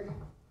 more.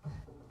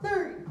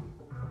 3.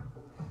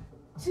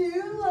 2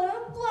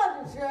 little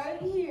flutters right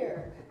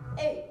here.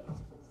 8.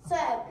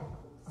 7.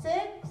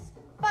 6.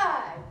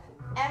 5.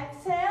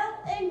 Exhale.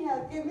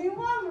 Inhale. Give me 1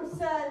 more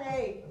set.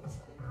 8.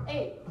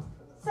 8.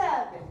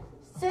 7.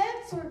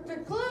 6. Work the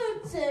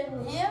glutes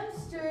and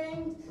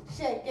hamstrings.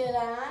 Shake it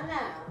on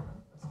out.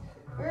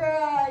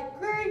 Right.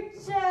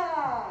 Great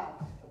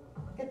job.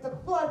 Get the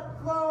blood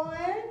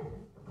flowing.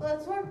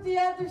 Let's work the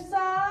other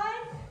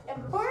side.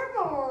 And 4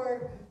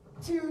 more.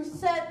 2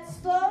 sets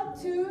slow,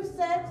 2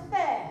 sets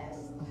fast.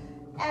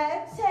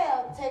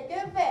 Exhale, take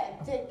it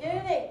back, take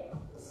it 8.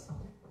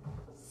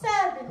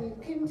 7, you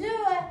can do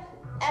it.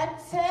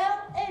 Exhale,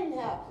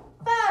 inhale.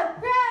 5,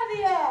 proud of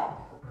ya.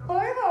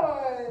 4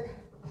 more.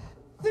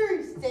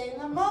 3, stay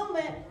in the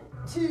moment.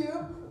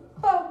 2,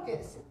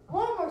 focus.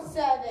 1 more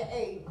set of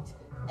 8.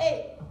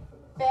 8,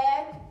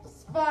 back,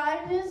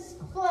 spine is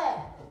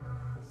flat.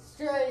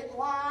 Straight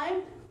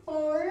line.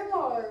 4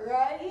 more,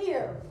 right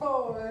here.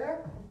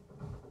 4,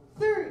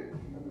 3.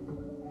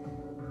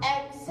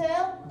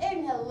 Exhale,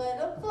 inhale,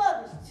 little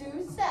flutters.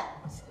 2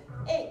 sets.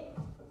 8,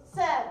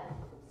 7,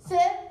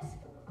 6.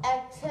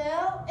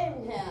 Exhale,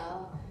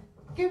 inhale.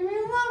 Give me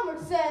 1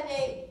 more set.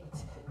 8,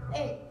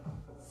 8,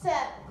 7,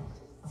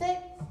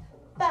 6,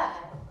 5,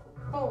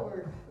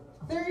 4,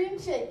 3,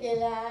 and shake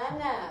it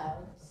on out.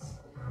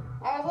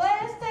 Our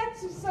last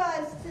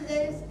exercise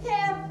today is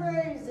calf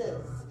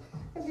raises.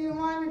 If you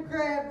want to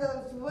grab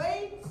those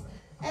weights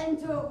and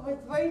do it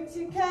with weights,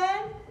 you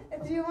can.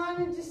 If you want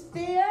to just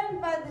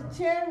stand by the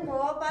chair and go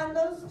up on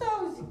those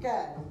toes, you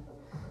can.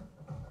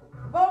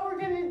 What we're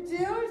going to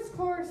do is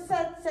 4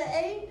 sets of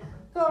 8,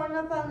 going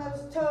up on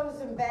those toes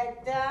and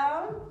back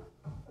down.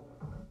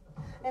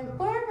 And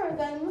 4 more,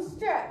 then we'll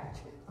stretch.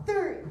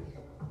 3,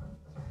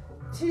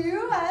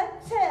 2,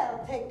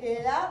 exhale, take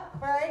it up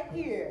right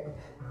here.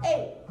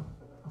 8,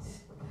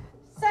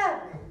 7,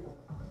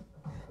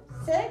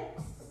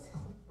 6,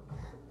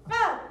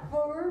 5,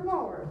 4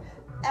 more.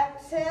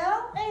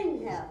 Exhale,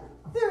 inhale.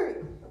 3,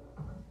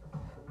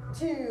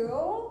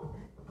 2,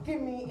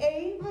 give me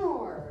 8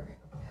 more.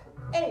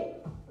 8,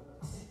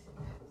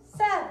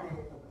 7,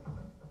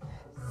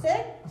 6,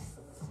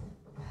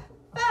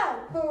 5,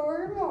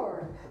 4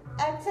 more.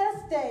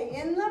 Exhale, stay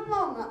in the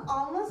moment,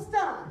 almost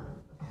done.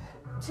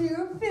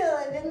 2, feel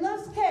it in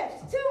those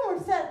calves. 2 more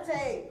sets of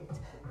 8.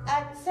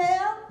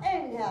 Exhale,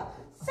 inhale.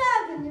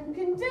 7, you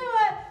can do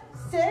it.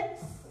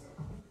 6,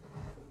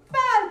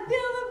 5,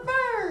 feel the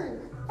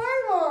burn. 4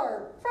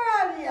 more,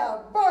 proud of you,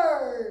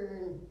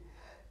 burn.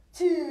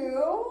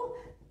 2,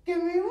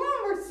 give me 1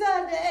 more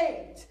set of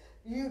 8.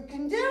 You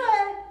can do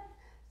it.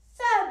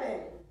 7,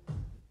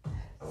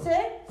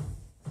 6,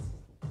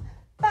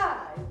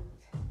 5,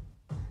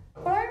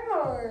 4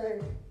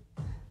 more.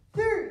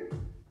 3,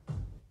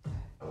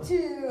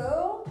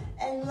 2,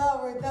 and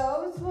lower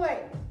those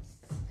weights.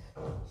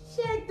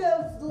 Shake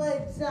those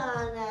legs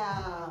on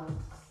out.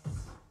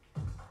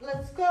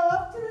 Let's go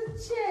up to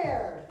the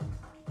chair.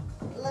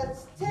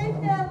 Let's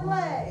take that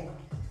leg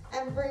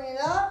and bring it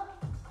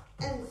up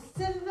and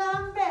sit it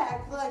on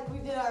back like we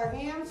did our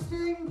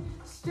hamstring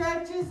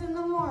stretches in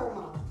the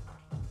warm-up.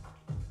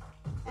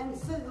 And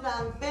sit it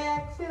on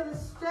back, feel the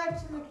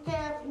stretch in the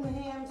calf and the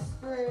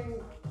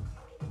hamstring.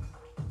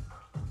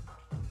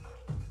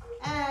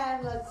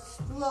 And let's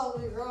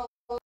slowly roll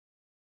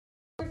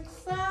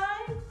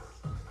sides.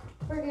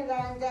 Bring it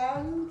on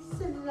down,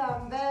 sit it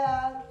on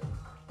back.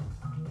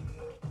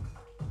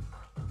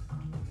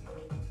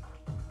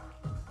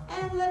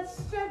 And let's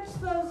stretch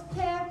those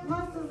calf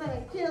muscles and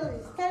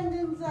Achilles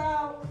tendons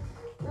out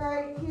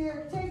right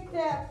here. Take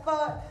that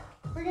foot,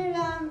 bring it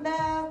on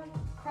back,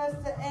 press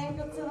the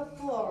ankle to the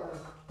floor.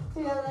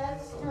 Feel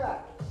that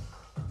stretch.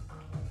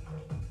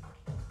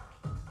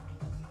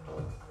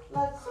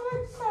 Let's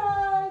switch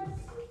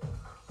sides.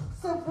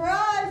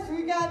 Surprise,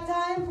 we got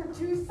time for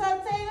 2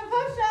 sets, 8 of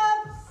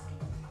push-ups.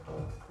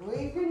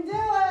 We can do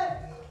it.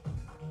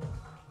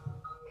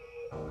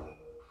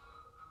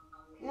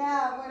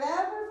 Now,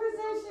 whatever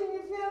position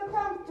you feel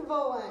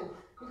comfortable in,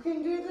 you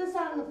can do this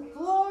on the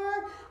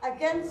floor,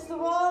 against the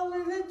wall,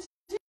 or the chair.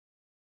 You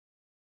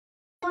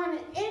want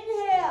to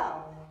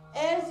inhale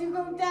as you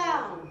go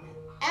down.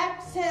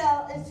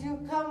 Exhale as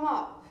you come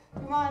up.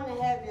 You want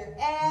to have your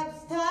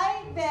abs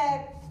tight,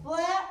 back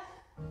flat,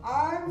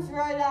 arms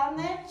right on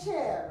that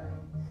chair.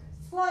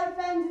 Slight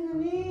bend in the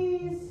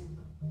knees.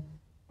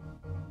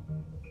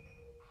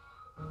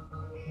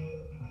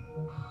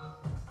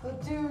 We'll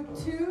do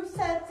 2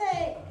 sets,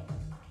 8.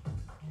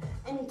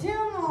 And 2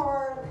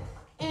 more.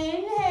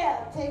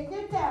 Inhale, take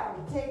it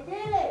down, take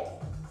it 8.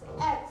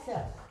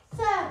 Exhale,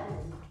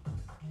 7,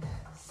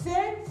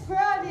 6,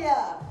 proud of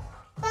ya.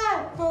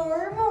 5,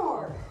 4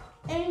 more.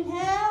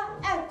 Inhale,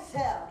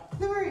 exhale,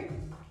 3,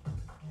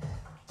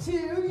 2,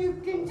 you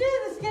can do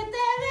this, get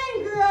that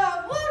anger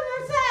out. 1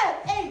 more set,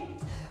 8,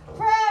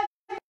 proud.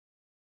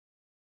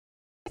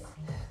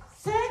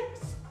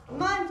 6,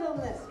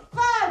 mindfulness,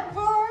 5,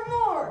 4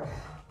 more.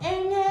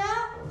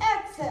 Inhale,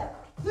 exhale,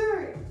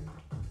 3,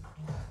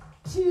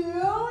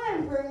 2,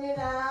 and bring it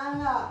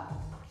on up.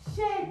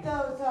 Shake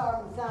those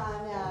arms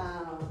on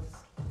out.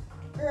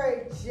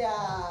 Great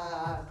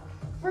job.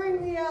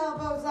 Bring the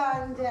elbows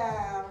on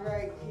down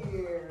right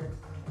here.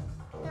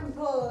 And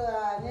pull it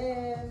on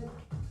in.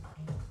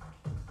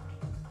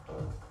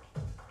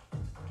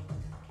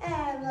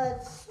 And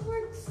let's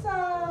switch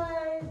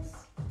sides.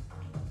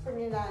 Bring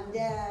it on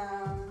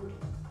down.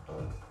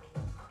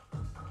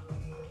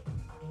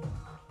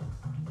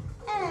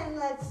 And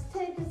let's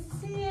take a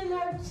seat in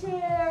our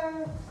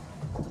chair.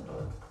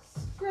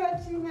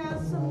 stretching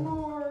out some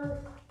more.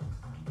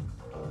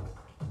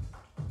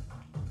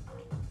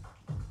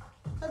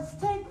 Let's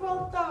take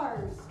both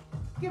arms.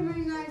 Give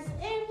me a nice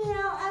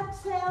inhale,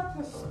 exhale,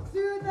 push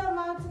through them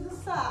onto the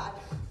side.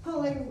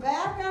 Pulling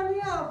back on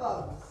the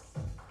elbows.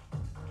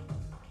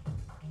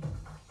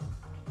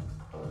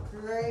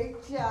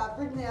 Great job.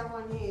 Bring that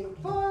one hand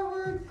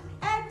forward.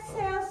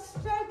 Exhale,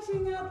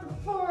 stretching out the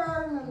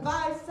forearm and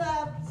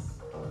biceps.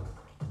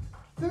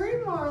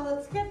 3 more.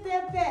 Let's get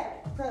that back.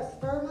 Press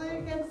firmly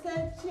against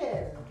that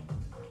chair.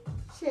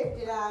 Shake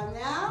it on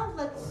now.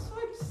 Let's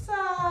switch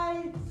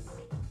sides.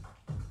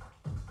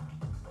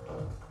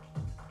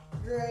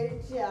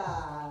 Great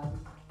job.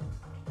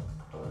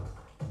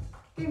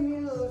 Give me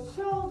a little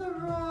shoulder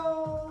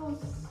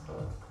rolls.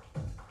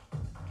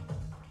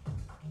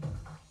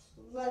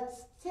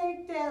 Let's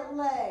take that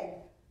leg,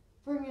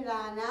 bring it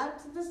on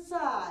out to the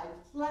side,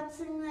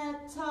 flexing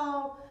that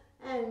toe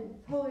and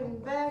pulling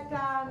back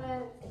on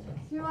it.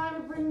 If you want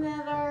to bring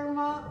that arm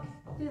up,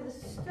 do the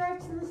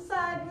stretch in the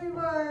side we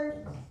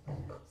worked.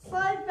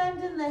 Slight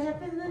bend in the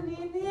hip and the knee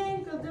and the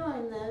ankle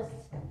doing this.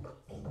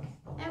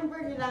 And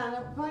bring it on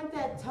up, point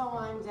that toe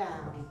on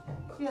down.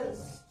 Feel the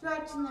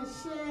stretch in the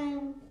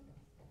shin.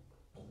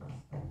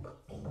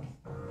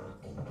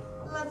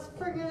 Let's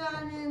bring it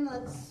on in,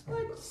 let's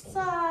switch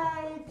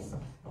sides.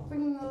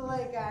 Bring the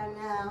leg on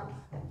now,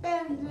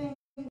 bending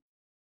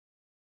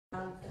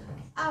down,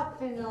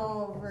 up and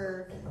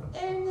over.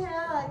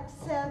 Inhale,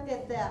 exhale,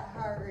 get that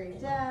heart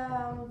rate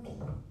down.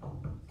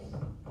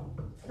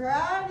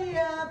 Proud of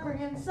you,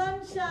 bringing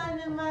sunshine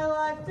in my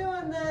life,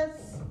 doing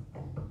this.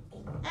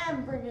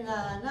 And bring it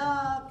on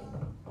up.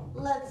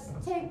 Let's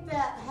take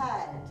that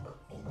head,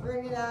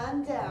 bring it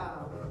on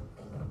down.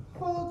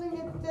 Holding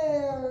it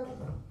there.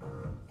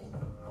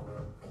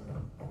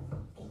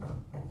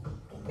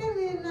 Give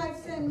me a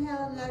nice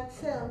inhale and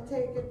exhale and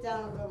take it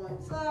down, go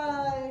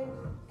inside.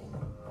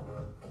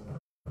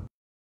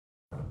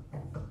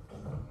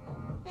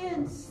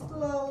 And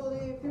slowly,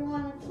 if you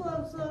want to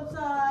close those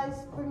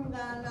eyes, bring it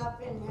on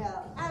up,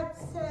 inhale,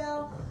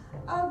 exhale.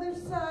 Other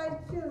side,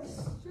 feel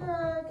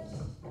stretch.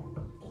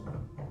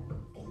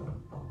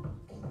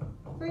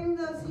 Bring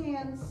those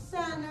hands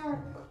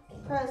center,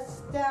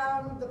 press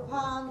down with the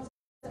palms,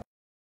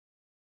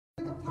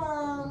 the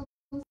palms,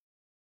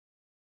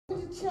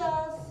 the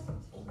chest.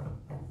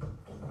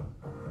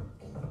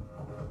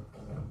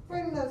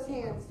 Bring those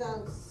hands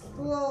down,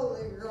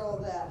 slowly roll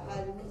that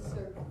head in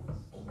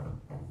circles.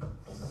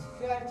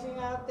 Stretching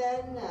out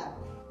that neck.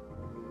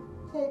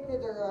 Take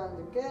it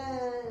around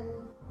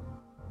again.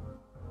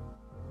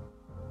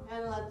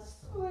 And let's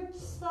switch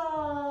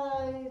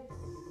sides.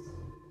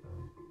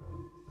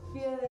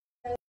 Feel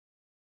it.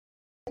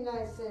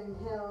 Nice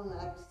inhale and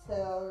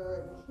exhale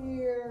right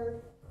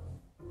here.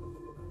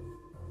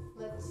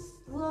 Let's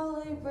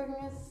slowly bring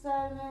it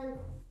center.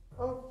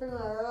 Open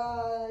our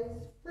eyes.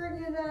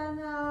 Bring it on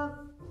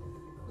up.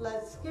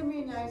 Let's give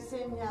me a nice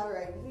inhale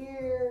right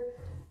here.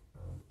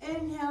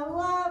 Inhale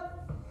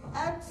up.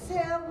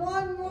 Exhale.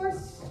 One more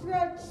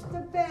stretch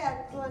the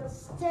back.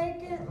 Let's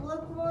take it.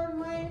 Look one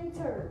way and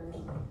turn.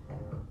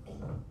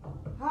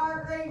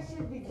 Heart rate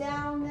should be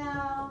down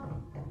now.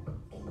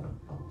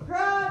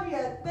 Proud of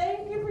you.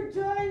 Thank you for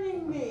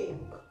joining me.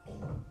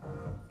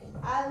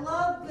 I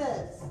love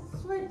this.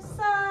 Switch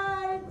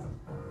sides.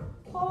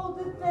 Hold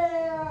it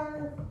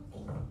there.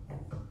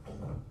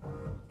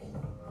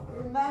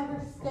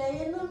 Remember,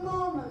 stay in the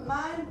moment.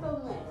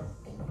 Mindfulness.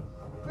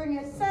 Bring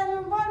it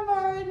center. One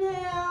more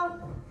inhale.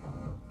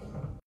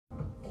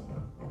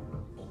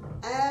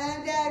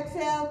 And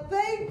exhale.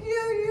 Thank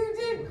you. You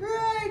did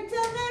great.